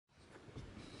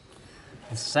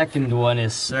The second one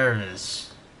is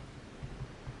service.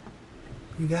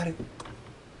 You got it.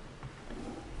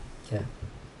 Okay.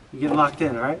 You get locked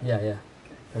in, all right? Yeah, yeah.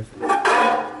 Perfect.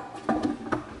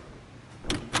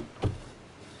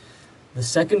 The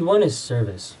second one is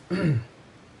service. The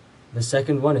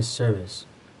second one is service.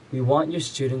 We want your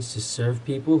students to serve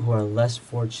people who are less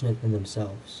fortunate than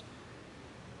themselves.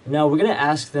 Now we're going to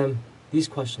ask them these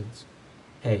questions.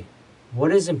 Hey,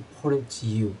 what is important to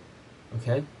you?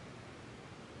 Okay?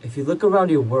 If you look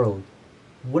around your world,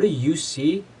 what do you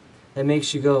see that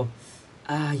makes you go,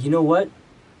 you know what?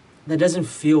 That doesn't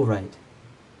feel right.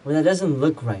 Or that doesn't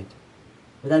look right.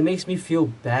 Or that makes me feel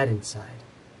bad inside.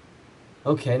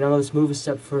 Okay, now let's move a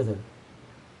step further.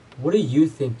 What do you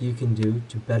think you can do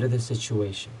to better the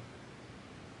situation?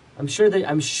 I'm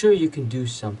sure you can do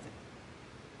something.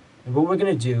 And what we're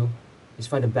gonna do is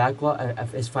find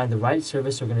the right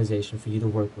service organization for you to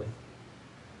work with.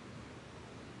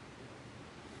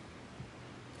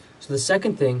 So the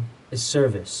second thing is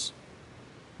service.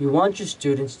 We want your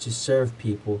students to serve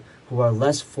people who are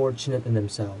less fortunate than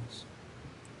themselves.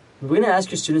 And we're gonna ask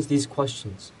your students these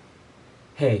questions.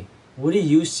 Hey, what do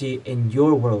you see in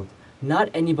your world?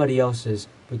 Not anybody else's,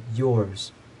 but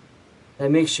yours. That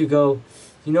makes you go,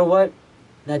 you know what?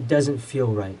 That doesn't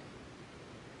feel right.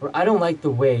 Or I don't like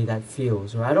the way that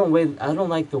feels. Or I don't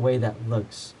like the way that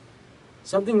looks.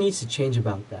 Something needs to change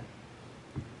about that.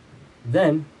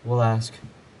 Then we'll ask,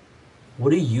 what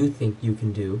do you think you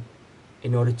can do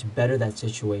in order to better that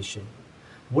situation?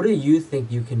 What do you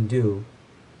think you can do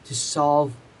to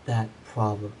solve that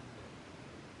problem?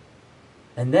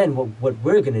 And then what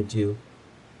we're going to do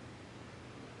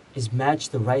is match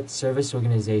the right service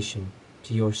organization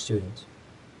to your student.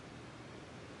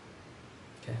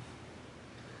 Okay.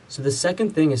 So the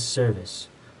second thing is service.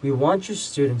 We want your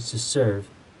students to serve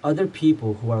other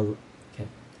people who are... Okay.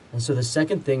 And so the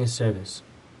second thing is service.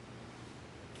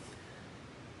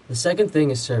 The second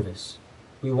thing is service.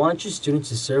 We want your students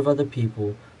to serve other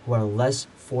people who are less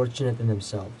fortunate than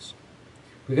themselves.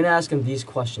 We're going to ask them these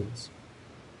questions.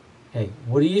 Hey,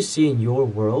 what do you see in your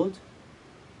world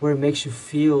where it makes you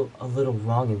feel a little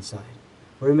wrong inside?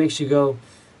 Where it makes you go,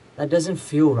 that doesn't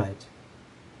feel right.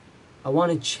 I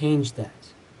want to change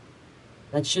that.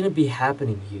 That shouldn't be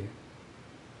happening here.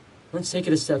 Let's take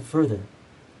it a step further.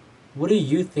 What do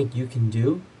you think you can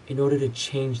do in order to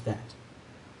change that?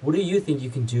 What do you think you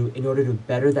can do in order to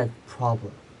better that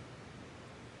problem?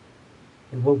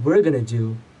 And what we're going to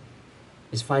do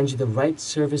is find you the right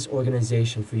service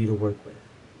organization for you to work with.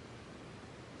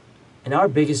 And our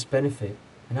biggest benefit,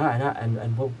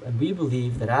 and we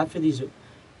believe that after these,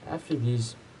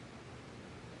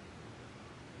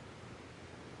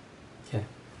 okay.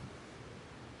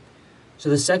 So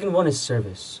the second one is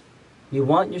service. We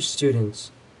want your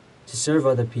students to serve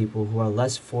other people who are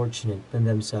less fortunate than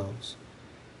themselves.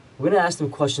 We're going to ask them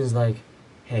questions like,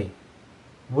 hey,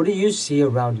 what do you see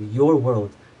around your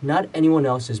world, not anyone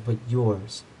else's but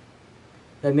yours,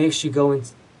 that makes you go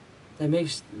and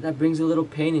that brings a little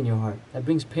pain in your heart, that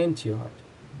brings pain to your heart?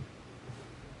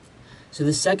 So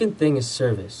the second thing is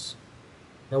service.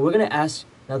 Now we're going to ask,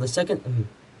 the second thing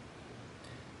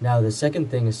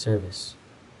is service.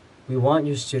 We want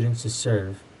your students to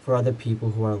serve for other people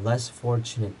who are less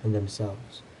fortunate than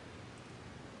themselves.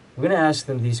 We're going to ask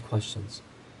them these questions.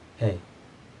 Hey,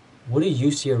 what do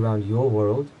you see around your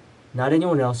world, not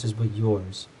anyone else's but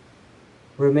yours,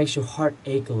 where it makes your heart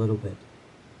ache a little bit?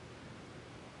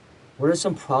 What are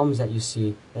some problems that you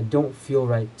see that don't feel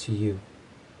right to you?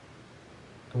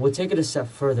 And we'll take it a step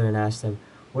further and ask them,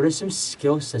 what are some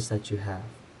skill sets that you have?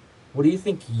 What do you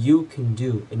think you can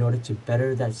do in order to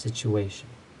better that situation?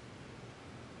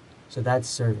 So that's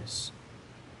service.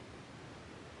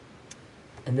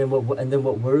 And then what we're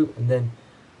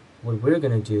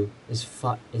going to do is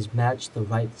match the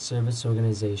right service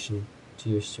organization to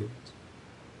your student.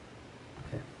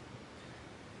 Okay.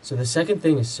 So the second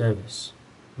thing is service.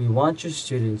 We want your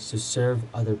students to serve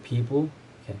other people.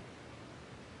 Okay.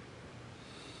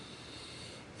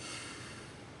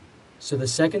 So the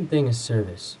second thing is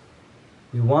service.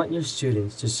 We want your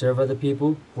students to serve other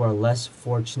people who are less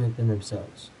fortunate than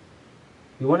themselves.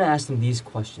 We want to ask them these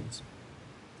questions.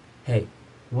 Hey,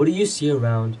 what do you see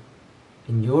around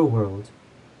in your world?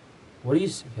 What do you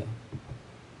see? Okay.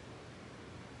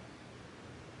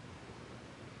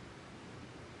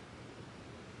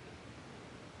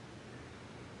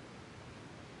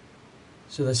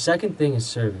 So the second thing is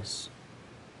service.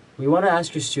 We want to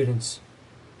ask your students,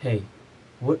 hey,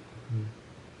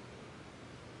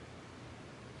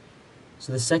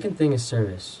 So the second thing is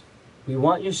service. We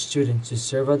want your students to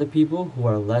serve other people who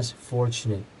are less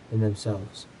fortunate than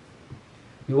themselves.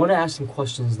 We want to ask them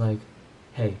questions like,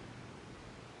 hey,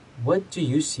 what do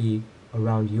you see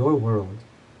around your world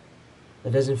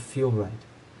that doesn't feel right?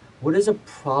 What is a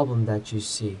problem that you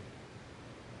see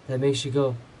that makes you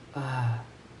go, ah,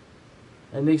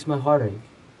 that makes my heart ache?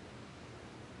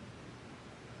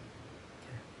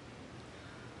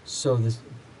 So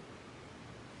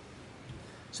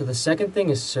the second thing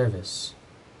is service.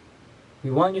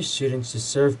 We want your students to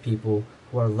serve people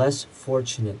who are less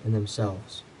fortunate than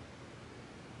themselves.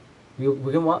 We're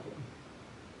gonna want.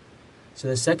 So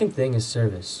the second thing is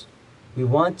service. We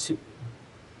want to.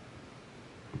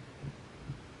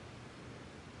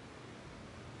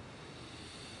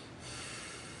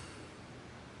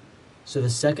 So the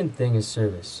second thing is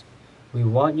service. We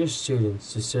want your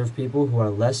students to serve people who are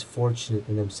less fortunate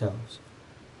than themselves.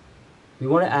 We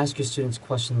want to ask your students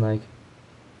questions like,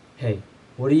 hey,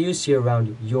 what do you see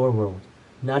around your world?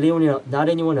 Not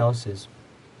anyone else's.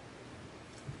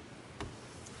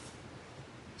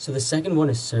 So the second one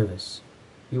is service.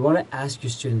 We want to ask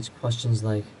your students questions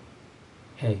like,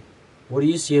 hey, what do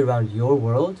you see around your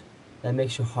world that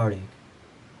makes your heart ache?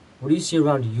 What do you see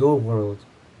around your world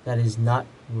that is not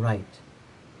right?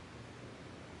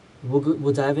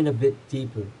 We'll dive in a bit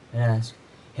deeper and ask,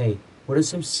 hey, what are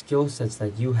some skill sets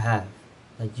that you have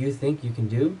that you think you can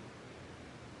do?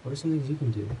 What are some things you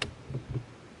can do?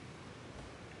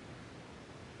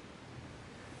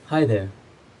 Hi there.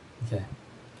 Okay.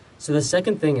 So the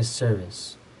second thing is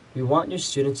service. We want your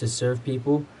students to serve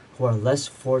people who are less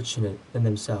fortunate than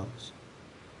themselves.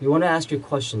 We want to ask your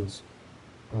questions.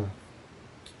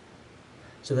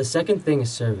 So the second thing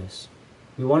is service.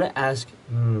 We want to ask,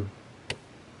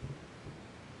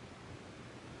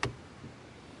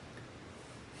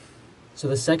 So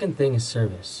the second thing is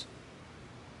service.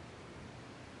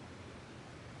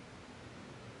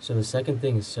 So the second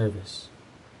thing is service.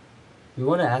 We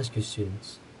want to ask your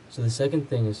students. So the second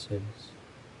thing is service.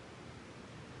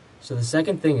 So the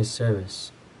second thing is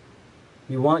service.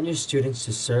 We want your students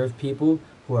to serve people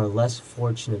who are less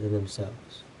fortunate than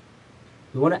themselves.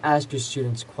 We want to ask your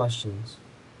students questions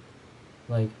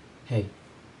like, hey,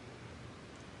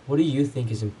 what do you think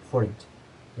is important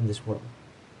in this world?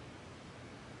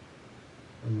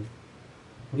 And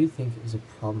what do you think is a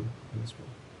problem in this world?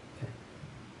 Okay.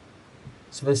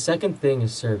 So the second thing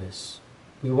is service.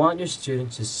 We want your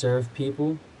students to serve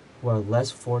people who are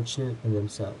less fortunate than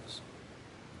themselves.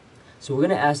 So we're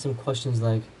going to ask them questions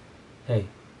like, hey,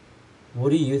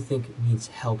 what do you think needs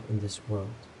help in this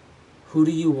world? Who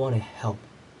do you want to help?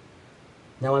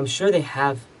 Now I'm sure they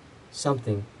have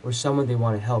something or someone they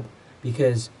want to help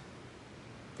because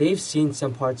they've seen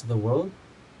some parts of the world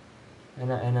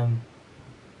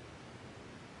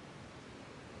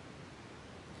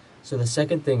So the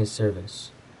second thing is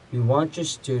service. We want your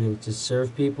students to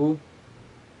serve people.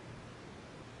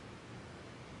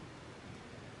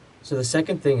 So the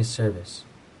second thing is service.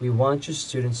 We want your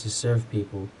students to serve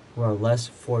people who are less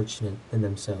fortunate than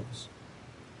themselves.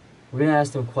 We're going to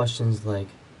ask them questions like,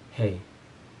 hey,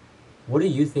 what do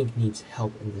you think needs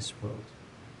help in this world?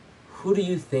 Who do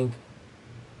you think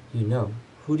you know?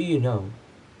 Who do you know?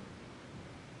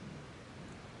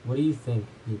 What do you think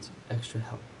needs extra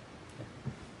help? Okay.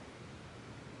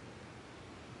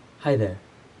 Hi there.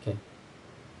 Okay.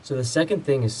 So the second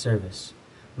thing is service.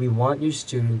 We want your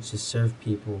students to serve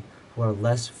people who are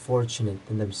less fortunate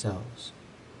than themselves.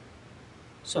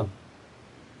 So,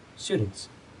 students,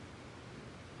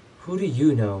 who do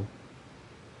you know?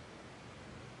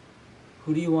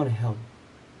 Who do you want to help?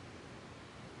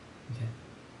 Okay.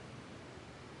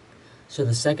 So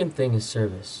the second thing is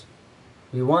service.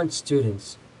 We want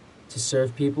students to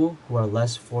serve people who are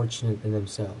less fortunate than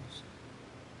themselves.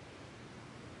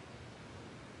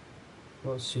 We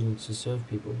want students to serve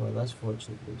people who are less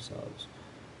fortunate than themselves,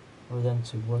 or them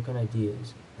to work on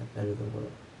ideas that better the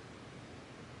world.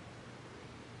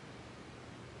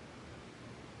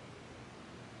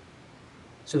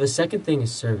 So the second thing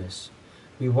is service.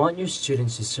 We want your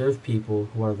students to serve people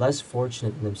who are less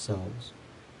fortunate than themselves,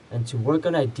 and to work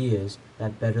on ideas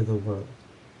that better the world.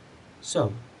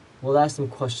 So, we'll ask them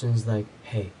questions like,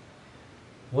 hey,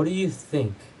 what do you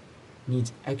think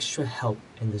needs extra help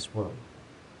in this world?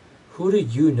 Who do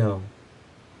you know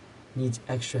needs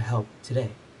extra help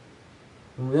today?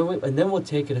 And then we'll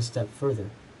take it a step further.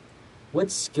 What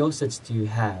skill sets do you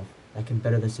have that can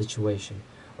better the situation?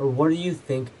 Or what do you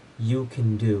think you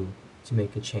can do to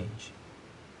make a change?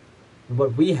 And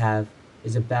what we have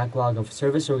is a backlog of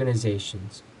service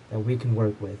organizations that we can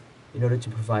work with in order to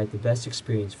provide the best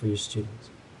experience for your students.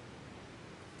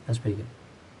 That's pretty good.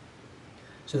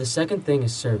 So the second thing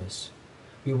is service.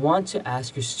 We want to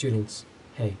ask your students,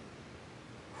 hey,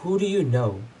 who do you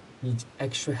know needs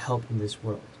extra help in this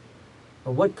world?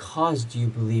 Or what cause do you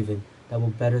believe in that will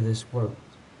better this world?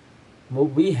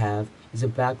 What we have is a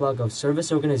backlog of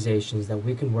service organizations that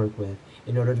we can work with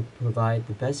in order to provide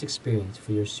the best experience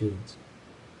for your students.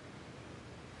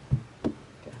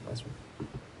 Okay, last one.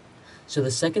 So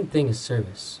the second thing is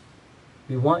service.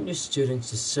 We want your students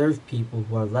to serve people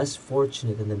who are less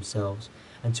fortunate than themselves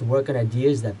and to work on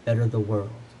ideas that better the world.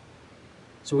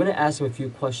 So we're going to ask them a few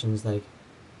questions like,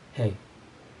 hey,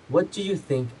 what do you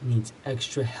think needs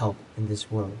extra help in this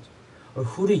world? Or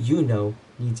who do you know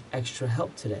needs extra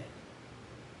help today?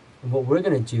 And what we're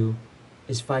going to do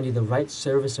is find you the right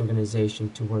service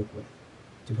organization to work with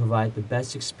to provide the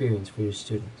best experience for your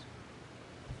students.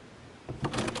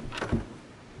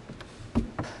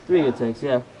 3 good takes,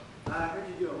 yeah. I heard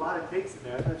you do a lot of takes in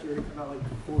there. I thought you were going to come out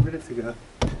like 4 minutes ago.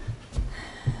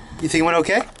 You think it went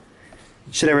okay?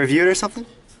 Should I review it or something?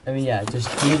 I mean, yeah, just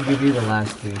please review the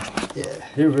last 3. Yeah.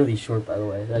 They're really short, by the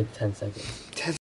way. They're like 10 seconds. 10